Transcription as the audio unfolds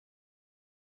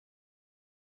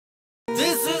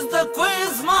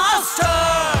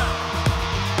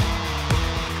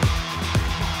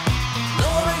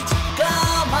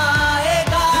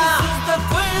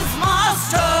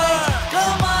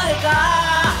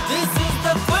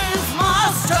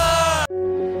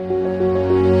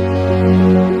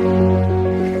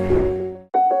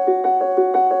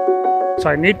So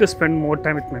I need to spend more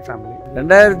time with my family.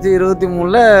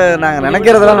 2023ல நாங்க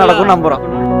நினைக்கிறதெல்லாம் நடக்கும் நம்புறோம்.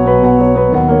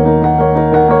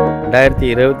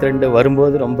 2022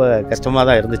 வரும்போது ரொம்ப கஷ்டமாக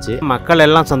தான் இருந்துச்சு. மக்கள்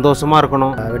எல்லாம் சந்தோஷமா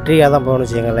இருக்கணும், வெற்றியாக தான்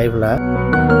போகணுச்சு எங்கள் லைஃப்பில்.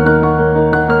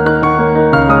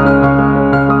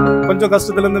 கொஞ்சம்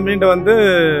கஷ்டத்துலேருந்து மீண்டு வந்து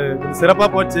சிறப்பாக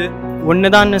போச்சு. ஒன்று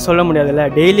தான் சொல்ல முடியாதுல்ல,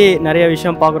 டெய்லி நிறைய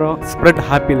விஷயம் பார்க்குறோம். ஸ்ப்ரெட்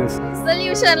ஹாப்பினஸ்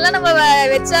சொல்யூஷன்லாம் நம்ம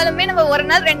வச்சாலுமே நம்ம ஒரு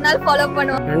நாள் 2 நாள் ஃபாலோ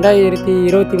பண்ணுவோம்.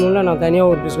 2023ல் நான்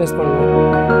தனியாக ஒரு பிஸ்னஸ் பண்ணுவேன்.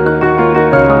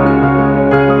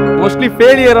 மோஸ்ட்லி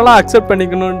ஃபெயிலியரெல்லாம் அக்செப்ட்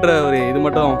பண்ணிக்கணுன்ற ஒரு இது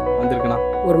மட்டும் வந்திருக்குண்ணா.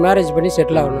 ஒரு மேரேஜ் பண்ணி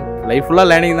செட்டில் ஆகணும். லைஃப் ஃபுல்லாக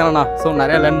லேர்னிங் தானேண்ணா. ஸோ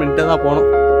நிறையா லேர்ன் பண்ணிட்டு தான் போகணும்.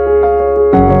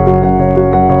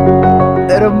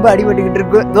 ரொம்ப அடிபட்டுக்கிட்டு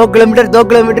இருக்கு. 2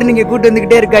 கிலோமீட்டர் நீங்கள் கூட்டு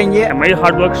வந்துக்கிட்டே இருக்காங்க. My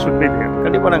hard work should be there.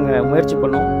 கண்டிப்பாக நாங்கள் முயற்சி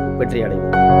பண்ணுவோம், வெற்றி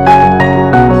அடைவோம்.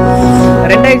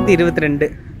 2022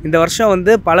 இந்த வருஷம்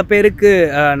வந்து பல பேருக்கு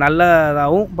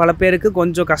நல்லதாகவும் பல பேருக்கு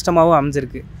கொஞ்சம் கஷ்டமாகவும்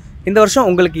அமைஞ்சிருக்கு. இந்த வருஷம்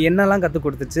உங்களுக்கு என்னெல்லாம் கற்றுக்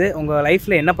கொடுத்துச்சு, உங்கள்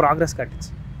லைஃப்பில் என்ன ப்ராக்ரஸ்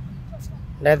காட்டுச்சு?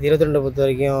 2022 பொறுத்த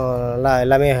வரைக்கும் நல்லா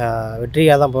எல்லாமே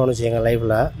வெற்றியாக தான் போகணுச்சு எங்கள்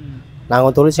லைஃப்பில்.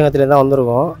 நாங்கள் தொழிற்சங்கத்தில் தான்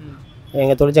வந்திருக்கோம்.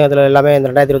 எங்கள் தொழிற்சங்கத்தில் எல்லாமே இந்த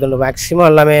 2022 மேக்ஸிமம்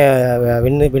எல்லாமே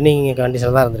வின்னிங்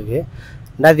கண்டிஷன் தான் இருந்திருக்கு.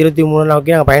 2023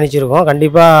 நோக்கி நாங்கள் பயணிச்சிருக்கோம்.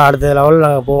 கண்டிப்பாக அடுத்த லெவலில்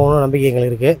நாங்கள் போகணும்னு நம்பிக்கை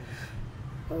எங்களுக்கு இருக்குது.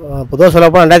 பொதுவாக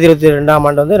சொல்லப்போ 2022ஆம்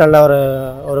ஆண்டு வந்து நல்ல ஒரு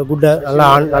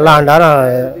நல்ல ஆண்டாக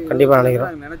நான் கண்டிப்பாக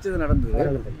நினைக்கிறோம். நினச்சது நடந்தது.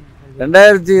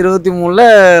 2023ல்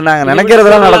நாங்கள்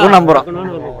நினைக்கிறதெல்லாம் நடக்கும் நம்புகிறோம்.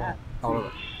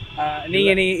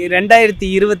 நீங்கள்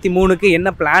 2023க்கு என்ன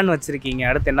பிளான் வச்சுருக்கீங்க,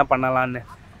 அடுத்து என்ன பண்ணலான்னு?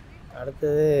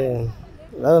 அடுத்தது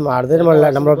நம்ம இல்லை,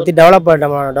 நம்மளை பற்றி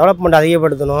டெவலப்மெண்ட்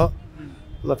அதிகப்படுத்தணும்.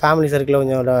 நம்ம ஃபேமிலி சர்க்கிளை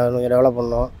கொஞ்சம் டெவலப்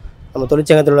பண்ணணும். நம்ம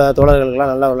தொழிற்சங்கத்தில் உள்ள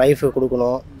தோழர்களுக்கெல்லாம் நல்ல லைஃப்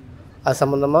கொடுக்கணும். அது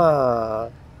சம்மந்தமாக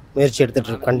முயற்சி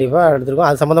கண்டிப்பாக எடுத்துருக்கோம்.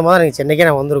 அது சம்மந்தமாக தான் நீங்கள் சென்னைக்கே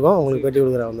நான் வந்திருக்கோம், உங்களுக்கு பேட்டி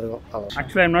கொடுக்குற வந்திருக்கோம்.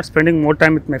 Actually, I'm not spending more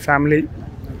time with my family.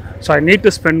 So I need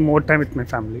to spend more time with my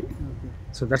family.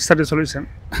 So that's the solution.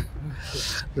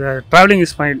 The traveling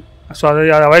is fine. So அதை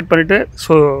அவாய்ட் பண்ணிவிட்டு,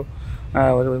 ஸோ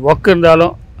ஒர்க்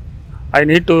இருந்தாலும் I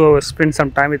need to spend some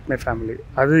time with my family.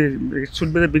 அது it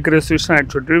should be the big resolution. It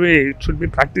should be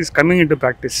practice, coming into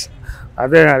practice.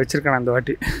 அதை வச்சுருக்கேன் அந்த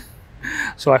வாட்டி.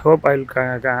 So I hope I'll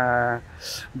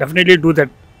definitely do that.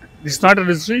 It's not a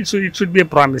resolution, it should be a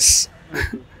promise.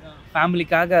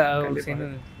 ஃபேமிலிக்காக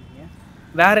செய்யணும்.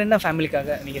 வேறு என்ன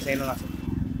ஃபேமிலிக்காக நீங்கள் செய்யணும்னா?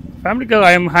 Family,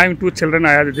 I am having 2 children.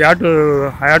 I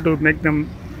have to make them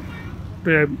to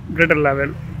a greater level.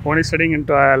 One is studying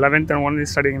into 11th and one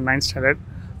is studying in 9th standard.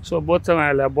 So both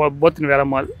in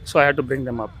Veramal. So I have to bring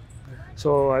them up. So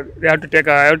I have to take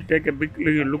a big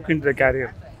look into the career.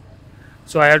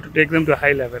 So I have to take them to a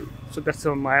high level. So that's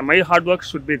my hard work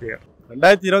should be there.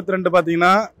 2022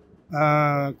 பார்த்தீங்கன்னா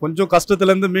கொஞ்சம்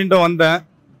கஷ்டத்துலேருந்து மீண்டும் வந்தேன்.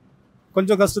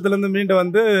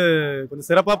 கொஞ்சம்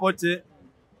சிறப்பாக போச்சு.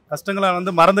 கஷ்டங்களை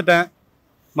வந்து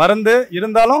மறந்து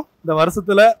இருந்தாலும் இந்த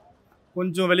வருஷத்தில்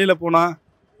கொஞ்சம் வெளியில் போனால்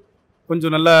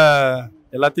கொஞ்சம் நல்ல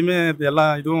எல்லாத்தையுமே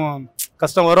இதுவும்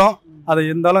கஷ்டம் வரும். அது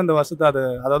இருந்தாலும் இந்த வருஷத்தை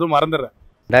அதாவது மறந்துடுறேன்.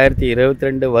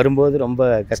 2022 வரும்போது ரொம்ப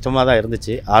கஷ்டமாக தான்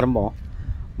இருந்துச்சு ஆரம்பம்.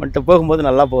 மட்டும் போகும்போது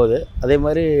நல்லா போகுது. அதே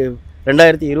மாதிரி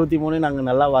 2023 நாங்கள்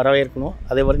நல்லா வரவேற்கணும்.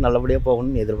 அதே மாதிரி நல்லபடியாக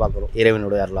போகணும்னு எதிர்பார்க்குறோம்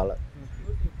இறைவனுடைய அருளால்.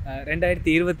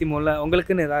 2023ல்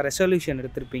உங்களுக்குன்னு ஏதாவது ரெசல்யூஷன்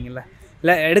எடுத்திருப்பீங்களா?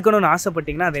 இல்லை எடுக்கணும்னு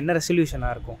ஆசைப்பட்டீங்கன்னா அது என்ன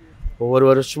ரெசல்யூஷனாக இருக்கும்? ஒவ்வொரு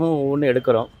வருஷமும் ஒவ்வொன்று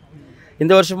எடுக்கிறோம்.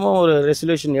 இந்த வருஷமும் ஒரு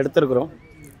ரெசல்யூஷன் எடுத்துருக்குறோம்.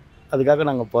 அதுக்காக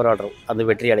நாங்கள் போராடுறோம், அந்த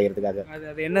வெற்றி அடைகிறதுக்காக.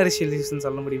 அது என்ன ரெசல்யூஷன்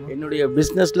சொல்ல முடியுமா? என்னுடைய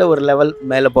பிஸ்னஸில் ஒரு லெவல்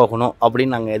மேலே போகணும்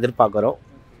அப்படின்னு நாங்கள் எதிர்பார்க்குறோம்.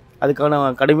 அதுக்கான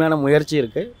கடுமையான முயற்சி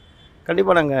இருக்குது.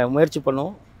 கண்டிப்பாக நாங்கள் முயற்சி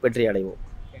பண்ணுவோம், வெற்றி அடைவோம்.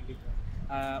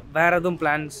 வேறு எதுவும்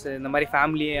பிளான்ஸ், இந்த மாதிரி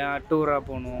ஃபேமிலியாக டூராக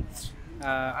போகணும்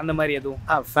அந்த மாதிரி எதுவும்?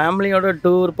 ஃபேமிலியோட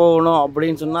டூர் போகணும்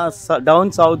அப்படின்னு சொன்னால்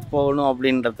டவுன் சவுத் போகணும்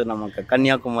அப்படின்றது நமக்கு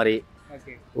கன்னியாகுமரி,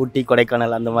 ஊட்டி,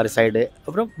 கொடைக்கானல் அந்த மாதிரி சைடு.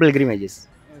 அப்புறம் பில்கிரிமேஜஸ்.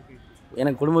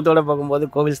 எனக்கு குடும்பத்தோடு போகும்போது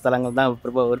கோவில் ஸ்தலங்கள் தான்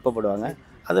விருப்பப்படுவாங்க.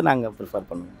 அதை நாங்கள் ப்ரிஃபர்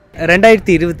பண்ணுவோம்.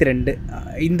 2022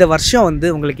 இந்த வருஷம் வந்து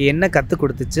உங்களுக்கு என்ன கற்றுக்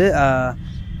கொடுத்துச்சு?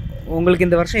 உங்களுக்கு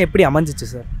இந்த வருஷம் எப்படி அமைஞ்சிச்சு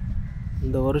சார்?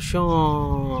 இந்த வருஷம்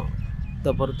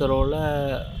பொறுத்தளவில்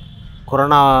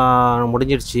கொரோனா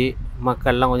முடிஞ்சிடுச்சு.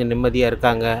 மக்கள்லாம் கொஞ்சம் நிம்மதியாக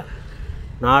இருக்காங்க.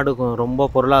 நாடு ரொம்ப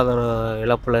பொருளாதார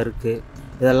இழப்பில் இருக்குது.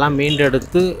 இதெல்லாம்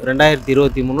மீண்டெடுத்து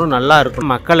 2023 நல்லா இருக்கும்.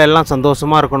 மக்கள் எல்லாம்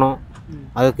சந்தோஷமாக இருக்கணும்.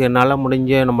 அதுக்கு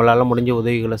நம்மளால் முடிஞ்ச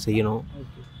உதவிகளை செய்யணும்.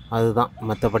 அதுதான்,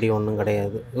 மற்றபடி ஒன்றும்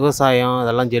கிடையாது. விவசாயம்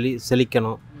அதெல்லாம்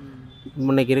செழிக்கணும்.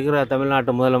 இன்றைக்கி இருக்கிற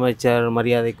தமிழ்நாட்டு முதலமைச்சர்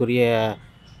மரியாதைக்குரிய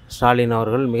ஸ்டாலின்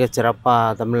அவர்கள்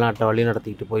மிகச்சிறப்பாக தமிழ்நாட்டை வழி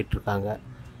நடத்திக்கிட்டு போயிட்டுருக்காங்க.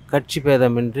 கட்சி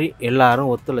பேதமின்றி எல்லாரும்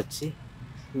ஒத்துழைச்சி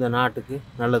இந்த நாட்டுக்கு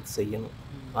நல்லது செய்யணும்.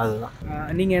 அதுதான்.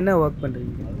 நீங்கள் என்ன ஒர்க்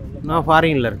பண்ணுறீங்க? நான்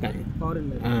ஃபாரினில் இருக்கேன்.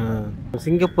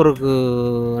 சிங்கப்பூருக்கு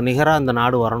நிகராக இந்த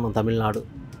நாடு வரணும் தமிழ்நாடு.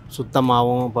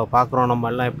 சுத்தமாகவும் இப்போ பார்க்குறோம் நம்ம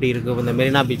எல்லாம் எப்படி இருக்குது. இந்த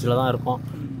மெரினா பீச்சில் தான் இருக்கோம்.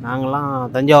 நாங்கள்லாம்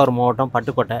தஞ்சாவூர் மாவட்டம்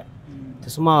பட்டுக்கோட்டை.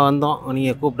 சும்மா வந்தோம்,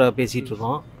 நீங்கள் கூப்பிட்ட பேசிகிட்டு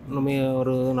இருக்கோம். இன்னுமே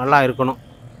ஒரு நல்லா இருக்கணும்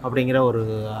அப்படிங்கிற ஒரு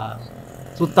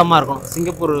சுத்தமாக இருக்கணும்,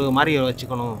 சிங்கப்பூர் மாதிரி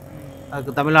வச்சுக்கணும்.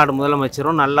 அதுக்கு தமிழ்நாடு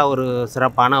முதலமைச்சரும் நல்ல ஒரு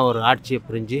சிறப்பான ஒரு ஆட்சியை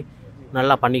புரிஞ்சு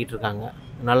நல்லா பண்ணிக்கிட்டு இருக்காங்க.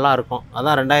 நல்லா இருக்கும்.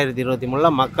 அதான் 2023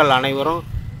 மக்கள் அனைவரும்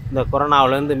இந்த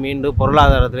கொரோனாவிலேருந்து மீண்டு,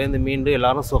 பொருளாதாரத்துலேருந்து மீண்டு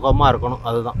எல்லாரும் சுகமாக இருக்கணும்.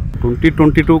 அதுதான்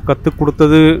 2022 கற்றுக்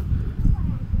கொடுத்தது.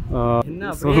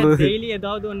 என்ன டெய்லி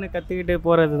ஏதாவது ஒன்று கற்றுக்கிட்டு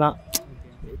போகிறது தான்.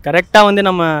 கரெக்டாக வந்து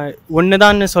நம்ம ஒன்று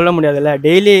தான் சொல்ல முடியாதுல்ல.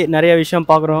 டெய்லி நிறைய விஷயம்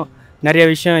பார்க்குறோம், நிறைய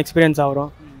விஷயம் எக்ஸ்பீரியன்ஸ்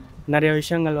ஆகிறோம், நிறைய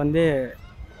விஷயங்கள் வந்து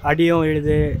அடியும்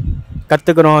எழுது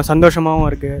கற்றுக்குறோம், சந்தோஷமாகவும்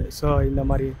இருக்குது. ஸோ இந்த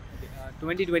மாதிரி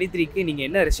 2023க்கு நீங்கள்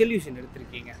என்ன ரெசல்யூஷன்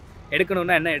எடுத்திருக்கீங்க?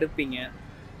 எடுக்கணுன்னா என்ன எடுப்பீங்க?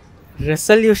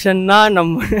 ரெசல்யூஷன்னா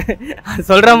நம்ம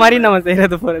சொல்கிற மாதிரி நம்ம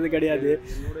செய்கிறது போகிறது கிடையாது.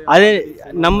 அது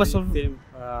நம்ம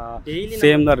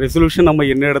சேம் தான் ரெசல்யூஷன். நம்ம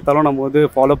என்ன எடுத்தாலும் நம்ம வந்து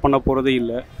ஃபாலோ பண்ண போகிறதே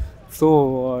இல்லை. ஸோ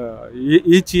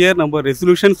ஈச் இயர் நம்ம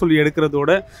ரெசல்யூஷன் சொல்லி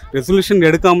எடுக்கிறதோட ரெசல்யூஷன்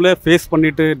எடுக்காமலே ஃபேஸ்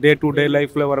பண்ணிவிட்டு டே டு டே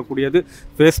லைஃப்பில் வரக்கூடியது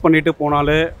ஃபேஸ் பண்ணிவிட்டு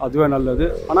போனாலே அதுவே நல்லது.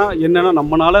 ஆனால் என்னென்னா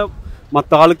நம்மளால்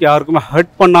மற்ற ஆளுக்கு யாருக்குமே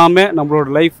ஹர்ட் பண்ணாமல் நம்மளோட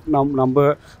லைஃப் நம்ம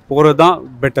போகிறது தான்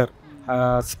பெட்டர்.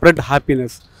 ஸ்ப்ரெட்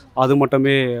ஹாப்பினஸ், அது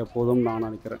மட்டுமே போதும்னு நான்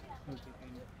நினைக்கிறேன்.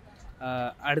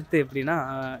 அடுத்து எப்படின்னா,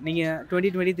 நீங்கள்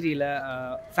 2023ல்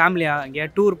ஃபேமிலியாக எங்கேயா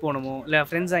டூர் போகணுமோ இல்லை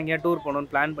ஃப்ரெண்ட்ஸாக எங்கேயா டூர்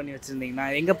போகணுன்னு பிளான் பண்ணி வச்சுருந்தீங்கன்னா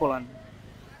எங்கே போகலான்னு?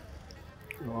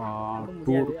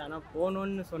 டூர் ஆனால்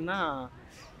போகணுன்னு சொன்னால்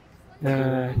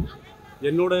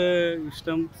என்னோட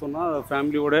இஷ்டம் சொன்னால்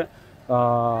ஃபேமிலியோட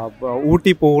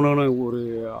ஊட்டி போகணுன்னு ஒரு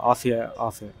ஆசை.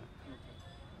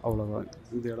 அவ்வளோதான்.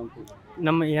 இந்த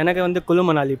இடம் எனக்கு வந்து குழு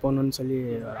மணாலி போகணுன்னு சொல்லி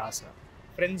ஒரு ஆசை.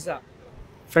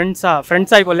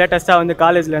 ஃப்ரெண்ட்ஸாக இப்போ லேட்டஸ்ட்டாக வந்து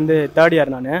காலேஜ்லேருந்து 3rd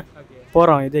இயர் நான்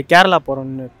போகிறோம். இது கேரளா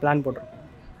போகிறோன்னு பிளான் போட்டிருக்கோம்.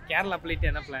 கேரளா போயிட்டு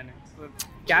என்ன பிளானு?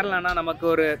 கேரளானா நமக்கு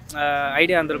ஒரு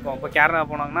ஐடியா வந்திருக்கும். இப்போ கேரளா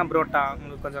போனாங்கன்னா புரோட்டா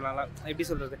உங்களுக்கு கொஞ்சம் நல்லா எப்படி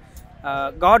சொல்கிறது,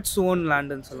 காட்ஸ் ஓன்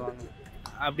லேண்டுன்னு சொல்லுவாங்க.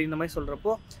 அப்படின்ற மாதிரி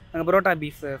சொல்கிறப்போ அங்கே புரோட்டா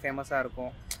பீஃப் ஃபேமஸாக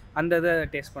இருக்கும். அந்த இதை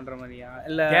டேஸ்ட் பண்ணுற மாதிரியா?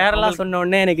 இல்லை கேரளா சொன்ன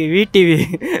உடனே எனக்கு VTV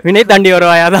வினை தாண்டி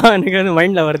வருவாயா தான் எனக்கு வந்து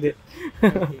மைண்டில் வருது.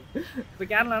 இப்போ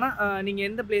கேரளானா நீங்கள்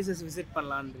எந்த பிளேசஸ் விசிட்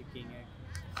பண்ணலான்னு இருக்கீங்க?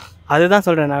 அதுதான்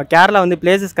சொல்கிறேன். நான் கேரளா வந்து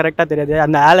பிளேசஸ் கரெக்டாக தெரியாது.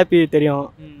 அந்த ஆலப்பி தெரியும்,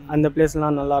 அந்த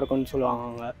பிளேஸ்லாம் நல்லாயிருக்கும்னு சொல்லுவாங்க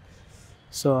அவங்க.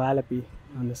 ஸோ ஆலப்பி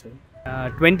அந்த சைடு.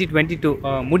 2022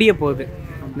 முடிய போகுது.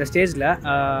 இந்த ஸ்டேஜில்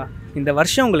இந்த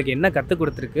வருஷம் உங்களுக்கு என்ன கற்றுக்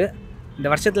கொடுத்துருக்கு? இந்த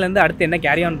வருஷத்துலேருந்து அடுத்து என்ன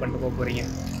கேரி ஆன் பண்ணிட்டு போக போகிறீங்க?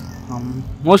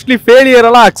 மோஸ்ட்லி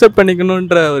ஃபெயிலியரெல்லாம் அக்செப்ட்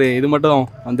பண்ணிக்கணுன்ற ஒரு இது மட்டும்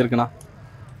வந்திருக்குண்ணா.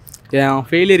 ஏன்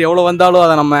ஃபெயிலியர் எவ்வளோ வந்தாலும்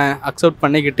அதை நம்ம அக்செப்ட்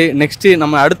பண்ணிக்கிட்டு நெக்ஸ்ட்டு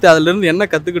நம்ம அடுத்து அதிலேருந்து என்ன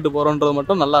கற்றுக்கிட்டு போகிறோன்றது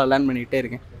மட்டும் நல்லா லேர்ன் பண்ணிக்கிட்டே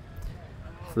இருக்கேன்.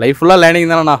 லைஃப் ஃபுல்லாக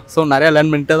லேர்னிங் தானேண்ணா. ஸோ நிறையா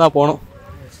லேர்ன் பண்ணிகிட்டே தான் போகணும்.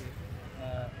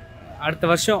 அடுத்த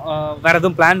வருஷம் வேறு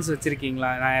எதுவும் பிளான்ஸ் வச்சுருக்கீங்களா?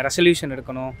 நான் ரெசல்யூஷன்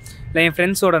எடுக்கணும், இல்லை என்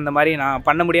ஃப்ரெண்ட்ஸோட அந்த மாதிரி நான்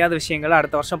பண்ண முடியாத விஷயங்களை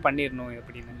அடுத்த வருஷம் பண்ணிடணும்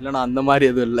அப்படின்னு? இல்லைண்ணா, அந்த மாதிரி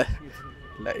எதுவும் இல்லை.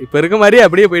 இப்போ இருக்க மாதிரியே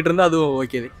அப்படியே போயிட்டு இருந்தால் அதுவும்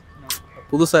ஓகே.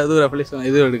 புதுசாக எதுவும் ரெஃபல்யூஷன்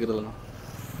எதுவும் எடுக்கிறதுண்ணா.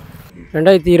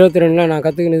 2022 நான்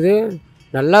கற்றுக்கினது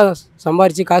நல்லா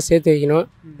சம்பாரித்து காசு சேர்த்து வைக்கணும்,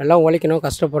 நல்லா உழைக்கணும்,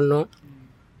 கஷ்டப்படணும்,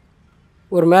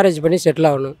 ஒரு மேரேஜ் பண்ணி செட்டில்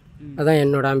ஆகணும். அதுதான்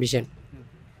என்னோடய ஆம்பிஷன்.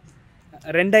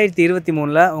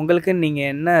 2023 உங்களுக்கு நீங்கள்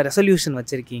என்ன ரெசல்யூஷன்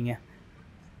வச்சுருக்கீங்க?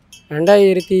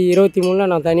 2023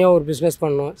 நான் தனியாக ஒரு பிஸ்னஸ்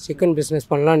பண்ணோம், சிக்கன் பிஸ்னஸ்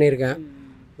பண்ணலான்னு இருக்கேன்.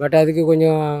 பட் அதுக்கு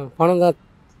கொஞ்சம் பணம் தான்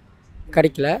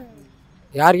கிடைக்கல.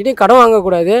 யார்கிட்டையும் கடன்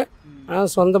வாங்கக்கூடாது,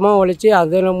 ஆனால் சொந்தமாக உழைச்சி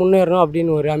அதில் முன்னேறணும்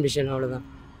அப்படின்னு ஒரு ஆம்பிஷன். அவ்வளோதான்,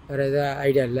 வேறு எதுவும்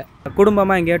ஐடியா இல்லை.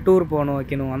 குடும்பமாக எங்கேயா டூர் போகணும்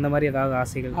வைக்கணும் அந்த மாதிரி ஏதாவது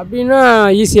ஆசைகள்? அப்படின்னா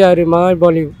ஈஸியாக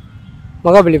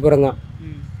மகாபலிபுரம் தான்.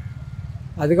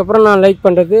 அதுக்கப்புறம் நான் லைக்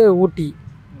பண்ணுறது ஊட்டி.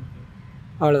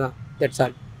 அவ்வளோதான், தட்ஸ்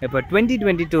ஆல். இப்போ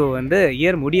 2022 வந்து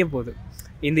இயர் முடிய போகுது.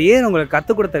 இந்த இயர் உங்களுக்கு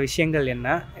கற்றுக் கொடுத்த விஷயங்கள் என்ன?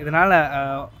 இதனால்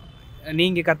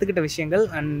நீங்கள் கற்றுக்கிட்ட விஷயங்கள்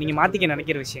அண்ட் நீங்கள் மாற்றிக்க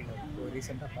நினைக்கிற விஷயங்கள்?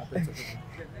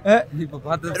 இப்போ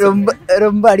பார்த்து ரொம்ப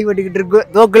ரொம்ப அடிபட்டுக்கிட்டு இருக்கும்.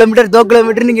 2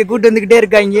 கிலோமீட்டர் நீங்கள் கூட்டு வந்துக்கிட்டே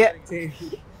இருக்காங்க.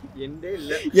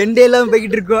 எண்டே இல்லாமல்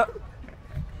போய்கிட்டு இருக்கோம்.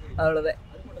 அவ்வளோதான்.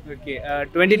 ஓகே,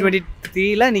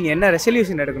 2023 நீங்கள் என்ன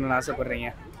ரெசல்யூஷன் எடுக்கணும்னு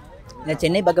ஆசைப்பட்றீங்க? நான்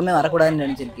சென்னை பக்கமே வரக்கூடாதுன்னு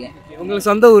நினச்சிருக்கேன். உங்களுக்கு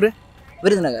சொந்த ஊர்?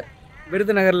 விருதுநகர்.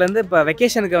 விருதுநகர்லேருந்து இப்போ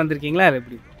வெக்கேஷனுக்கு வந்திருக்கீங்களா? அது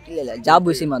எப்படி? இல்லை, ஜாப்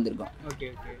விஷயமா வந்திருக்கோம். ஓகே.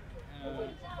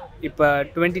 இப்போ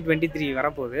 2023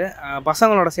 வரப்போகுது.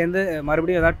 பசங்களோட சேர்ந்து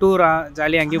மறுபடியும் ஏதாவது டூராக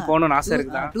ஜாலியாக அங்கேயும் போகணுன்னு ஆசை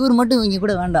இருக்குதா? டூர் மட்டும் இவங்க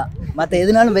கூட வேண்டாம், மற்ற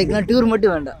எதுனாலும் பைக்லாம் டூர்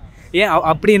மட்டும் வேண்டாம். ஏன்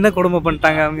அப்படி என்ன கொடுமை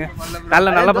பண்ணிட்டாங்க அவங்க?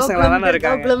 நல்ல பசங்களாக தானே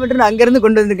இருக்காங்க. 2 கிலோமீட்டர் அங்கேருந்து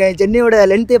கொண்டு வந்திருக்காங்க. சென்னையோட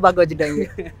லென்த்தே பார்க்க வச்சுட்டாங்க.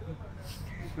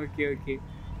 ஓகே.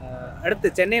 அடுத்து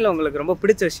சென்னையில் உங்களுக்கு ரொம்ப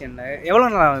பிடிச்ச விஷயம் என்ன? எவ்வளோ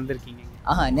நாளாக வந்திருக்கீங்க?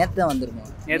 நேற்று தான் வந்திருக்கோம்.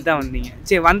 நேற்று தான் வந்தீங்க.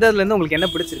 சரி, வந்ததுலேருந்து உங்களுக்கு என்ன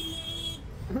பிடிச்சிருக்கு?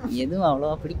 எதுவும்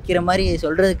அவ்வளோவா பிடிக்கிற மாதிரி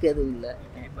சொல்கிறதுக்கு எதுவும் இல்லை.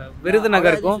 இப்போ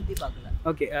விருதுநகருக்கும்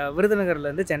ஓகே.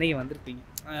 விருதுநகர்லேருந்து சென்னைக்கு வந்திருப்பீங்க.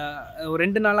 ஒரு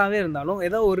 2 நாளாகவே இருந்தாலும்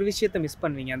ஏதோ ஒரு விஷயத்த மிஸ்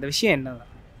பண்ணுவீங்க. அந்த விஷயம்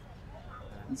என்னதான்?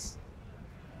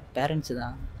 பேரண்ட்ஸ்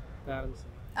தான் பேரண்ட்ஸ்.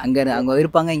 அங்கே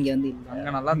இருப்பாங்க, இங்கே வந்து இல்லை.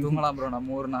 அங்கே நல்லா தூங்கலாம் ப்ரோ.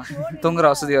 நம்ம ஊர்னா தூங்குற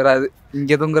வசதி வராது.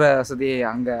 இங்கே தூங்குற வசதி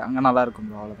அங்கே நல்லா இருக்கும்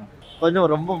ப்ரோ. அவ்வளோதான்.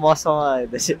 கொஞ்சம் ரொம்ப மோசமாக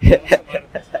இருந்துச்சு.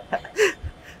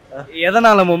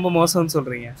 எதனால் ரொம்ப மோசம்னு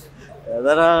சொல்கிறீங்க?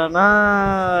 எதனாலனா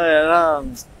எல்லாம்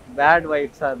பேட்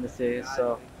வைப்ஸாக இருந்துச்சு. ஸோ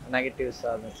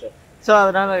நெகட்டிவ்ஸாக இருந்துச்சு. ஸோ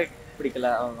அதனால் பிடிக்கல.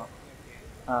 அவ்வளோதான்.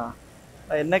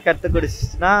 என்ன கற்றுக்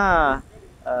கொடுச்சுன்னா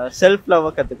செல்ஃப்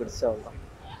லவ்வை கற்றுக் கொடுச்சு. அவ்வளோதான்.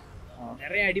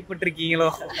 நிறைய அடிபட்டிருக்கீங்களோ?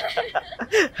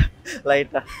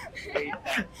 லைட்டாக. சரி,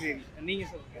 நீங்கள்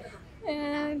சொல்லுங்கள்.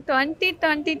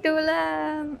 2022ல்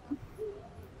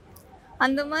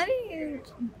அந்த மாதிரி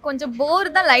கொஞ்சம்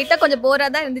போர் தான், லைட்டாக கொஞ்சம் போராக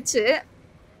தான் இருந்துச்சு.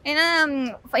 ஏன்னா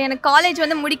எனக்கு காலேஜ்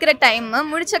வந்து முடிக்கிற டைமு,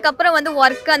 முடிச்சக்கப்புறம் வந்து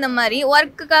ஒர்க்கு, அந்த மாதிரி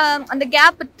ஒர்க்குக்கு அந்த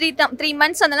கேப் 3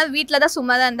 months அதனால வீட்டில் தான்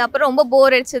சும்மா தான் இருந்தேன். அப்புறம் ரொம்ப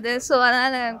போர் அடிச்சது. ஸோ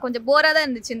அதனால் கொஞ்சம் போராக தான்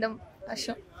இருந்துச்சு இந்த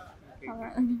வருஷம்.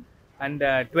 அண்ட்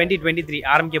 2023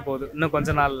 ஆரம்பிக்க போகுது இன்னும் கொஞ்ச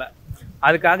நாளில்.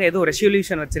 அதுக்காக எதுவும்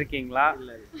ரெசல்யூஷன் வச்சுருக்கீங்களா?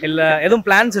 இல்லை எதுவும்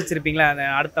பிளான்ஸ் வச்சுருப்பீங்களா?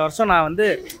 அடுத்த வருஷம் நான் வந்து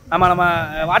நம்ம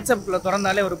வாட்ஸ்அப்பில்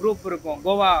திறந்தாலே ஒரு குரூப் இருக்கும்,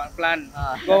 கோவா பிளான்,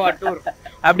 கோவா டூர்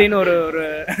அப்படின்னு ஒரு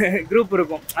குரூப்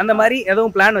இருக்கும். அந்த மாதிரி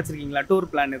எதுவும் பிளான் வச்சுருக்கீங்களா?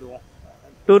 டூர் பிளான் எதுவும்?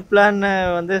 டூர் பிளான்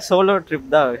வந்து சோலோ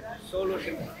ட்ரிப் தான். Solo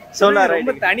trip. சோலோ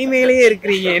ரொம்ப தனிமையிலேயே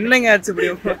இருக்கிறீங்க, என்னங்க ஆச்சு இப்படி?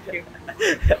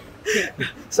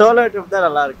 சோலோ ட்ரிப் தான்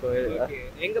நல்லா இருக்கும்.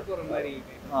 எங்கே போகிற மாதிரி?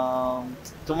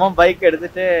 சும்மா பைக்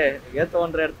எடுத்துட்டு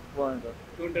தோன்ற இடத்துக்கு போகணும்.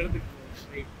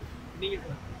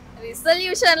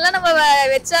 ரெசல்யூஷன்லாம் நம்ம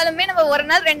வச்சாலுமே நம்ம ஒரு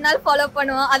நாள் 2 நாள் ஃபாலோ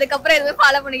பண்ணுவோம். அதுக்கப்புறம் எதுவுமே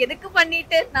ஃபாலோ பண்ணுவோம். எதுக்கு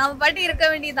பண்ணிட்டு நாம பாட்டு இருக்க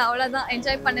வேண்டியது, அவ்வளோதான்.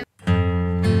 என்ஜாய் பண்ண